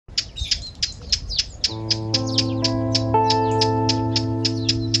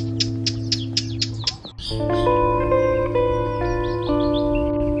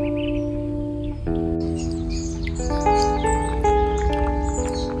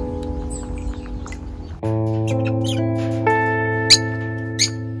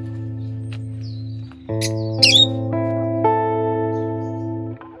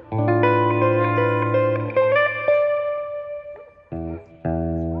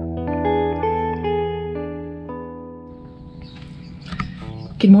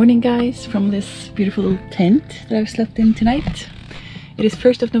Good morning guys, from this beautiful little tent that I've slept in tonight. It is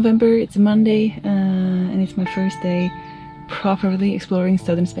 1st of November, it's a Monday, and it's my first day properly exploring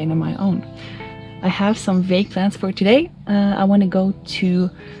southern Spain on my own. I have some vague plans for today. I want to go to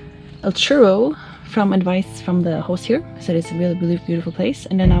El Churro from advice from the host here, said it's a really beautiful place,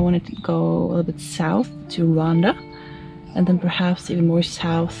 and then I wanted to go a little bit south to Ronda, and then perhaps even more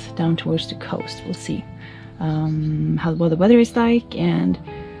south down towards the coast. We'll see what the weather is like and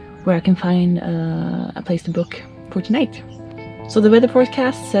where I can find a place to book for tonight. So the weather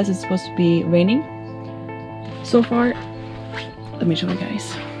forecast says it's supposed to be raining. So far, let me show you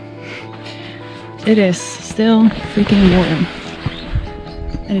guys. It is still freaking warm,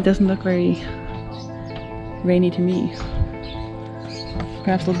 and it doesn't look very rainy to me.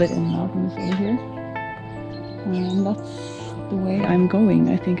 Perhaps a little bit in the mountains over here. That's the way I'm going,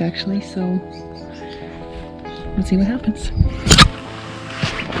 I think, actually. So let's see what happens.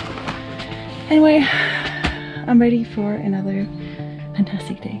 Anyway, I'm ready for another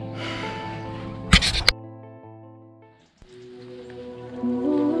fantastic day.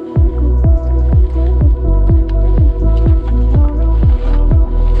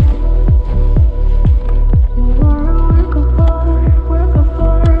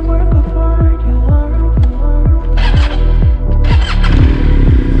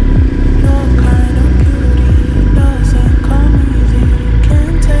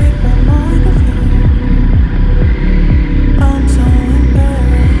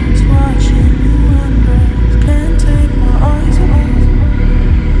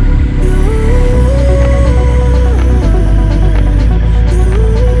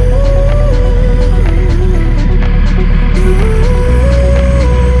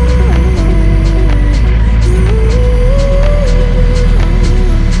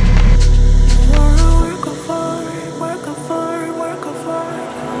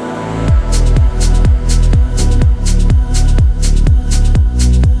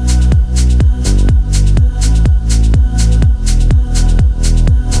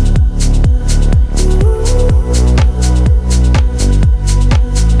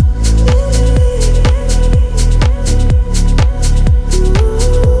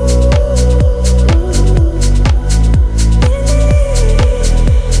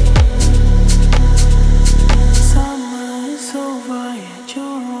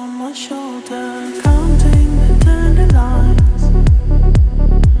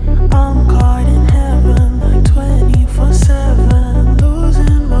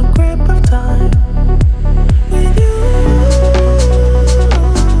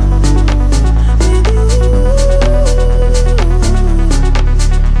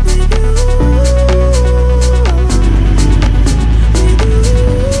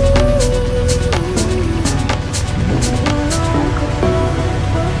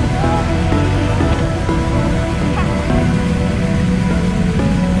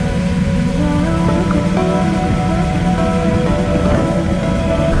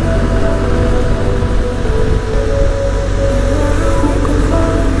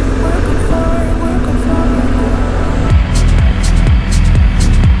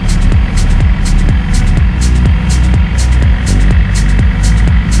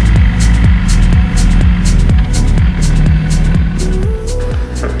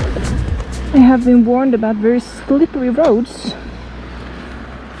 I have been warned about very slippery roads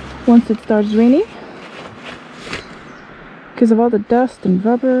once it starts raining because of all the dust and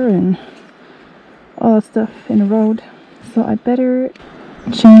rubber and all that stuff in the road. So I better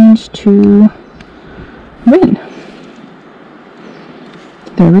change to rain.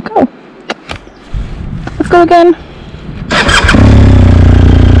 There we go. Let's go again.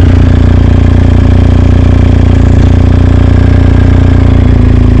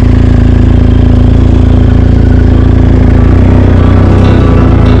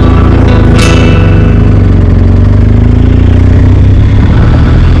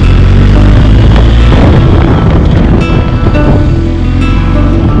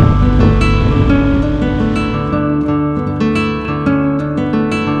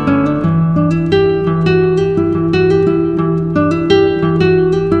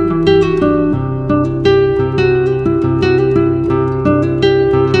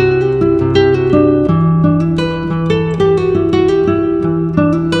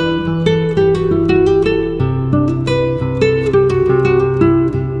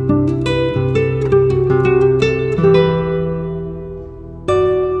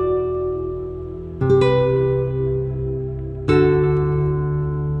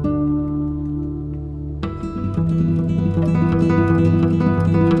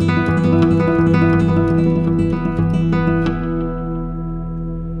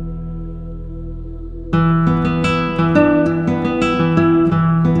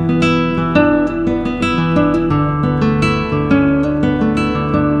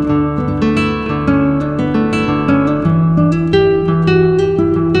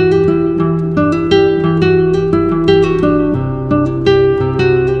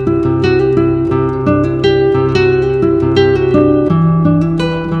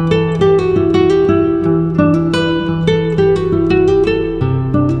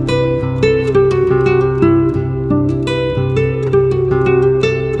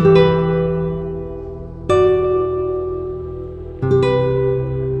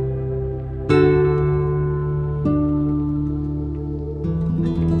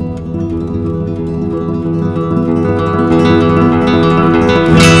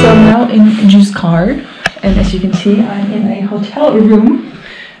 hotel room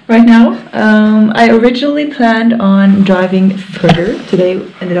right now. I originally planned on driving further. Today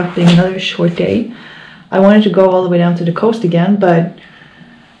ended up being another short day. I wanted to go all the way down to the coast again, but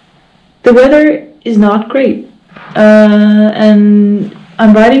the weather is not great. And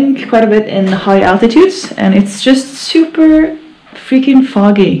I'm riding quite a bit in high altitudes, and it's just super freaking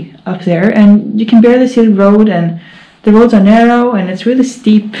foggy up there, and you can barely see the road, and the roads are narrow, and it's really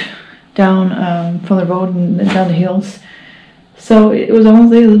steep down from the road and down the hills. So it was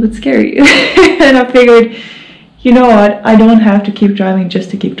almost like a little bit scary. And I figured, you know what, I don't have to keep driving just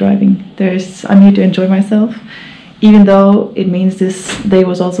to keep driving. I'm here to enjoy myself, even though it means this day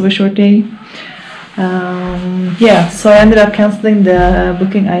was also a short day. Yeah, so I ended up canceling the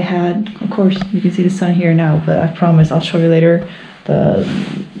booking I had. Of course, you can see the sun here now, but I promise I'll show you later. The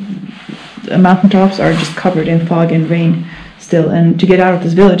mountaintops are just covered in fog and rain still, and to get out of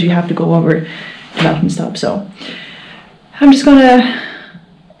this village you have to go over the mountaintop. So I'm just gonna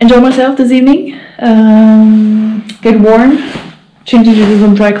enjoy myself this evening, get warm, change into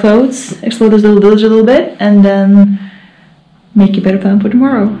some dry clothes, explore this little village a little bit, and then make a better plan for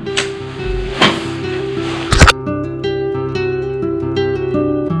tomorrow.